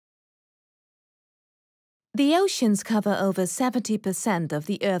The oceans cover over 70% of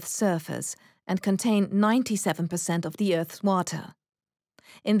the Earth's surface and contain 97% of the Earth's water.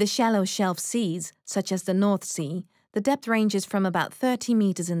 In the shallow shelf seas, such as the North Sea, the depth ranges from about 30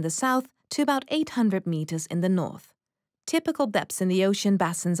 meters in the south to about 800 meters in the north. Typical depths in the ocean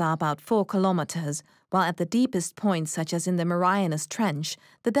basins are about 4 kilometers, while at the deepest points, such as in the Marianas Trench,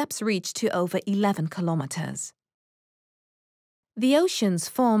 the depths reach to over 11 kilometers. The oceans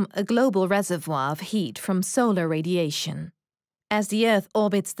form a global reservoir of heat from solar radiation. As the Earth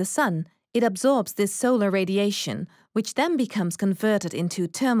orbits the Sun, it absorbs this solar radiation, which then becomes converted into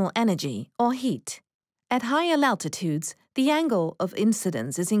thermal energy, or heat. At higher altitudes, the angle of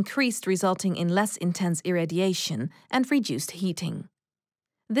incidence is increased, resulting in less intense irradiation and reduced heating.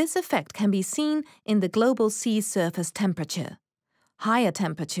 This effect can be seen in the global sea surface temperature. Higher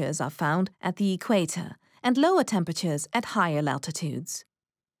temperatures are found at the equator, and lower temperatures at higher altitudes.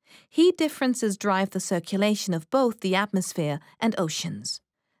 Heat differences drive the circulation of both the atmosphere and oceans.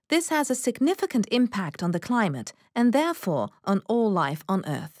 This has a significant impact on the climate and therefore on all life on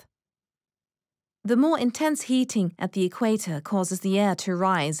Earth. The more intense heating at the equator causes the air to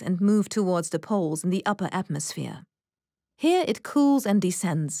rise and move towards the poles in the upper atmosphere. Here it cools and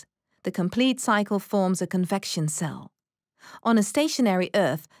descends. The complete cycle forms a convection cell. On a stationary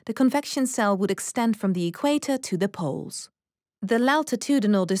Earth, the convection cell would extend from the equator to the poles. The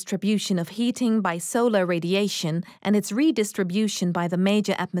latitudinal distribution of heating by solar radiation and its redistribution by the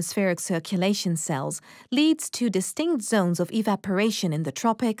major atmospheric circulation cells leads to distinct zones of evaporation in the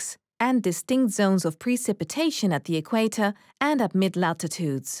tropics and distinct zones of precipitation at the equator and at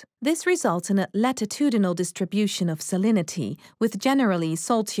mid-latitudes. This results in a latitudinal distribution of salinity, with generally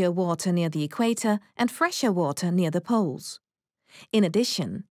saltier water near the equator and fresher water near the poles. In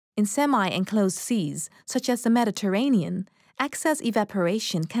addition, in semi-enclosed seas, such as the Mediterranean, excess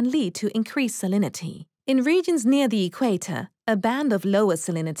evaporation can lead to increased salinity. In regions near the equator, a band of lower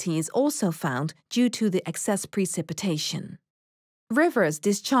salinity is also found due to the excess precipitation. Rivers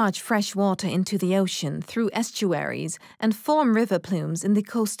discharge fresh water into the ocean through estuaries and form river plumes in the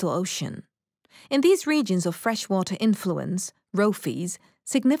coastal ocean. In these regions of freshwater influence, ROFIs,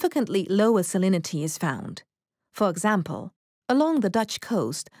 significantly lower salinity is found. For example, along the Dutch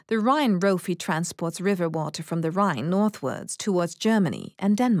coast, the Rhine ROFI transports river water from the Rhine northwards towards Germany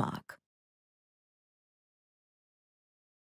and Denmark.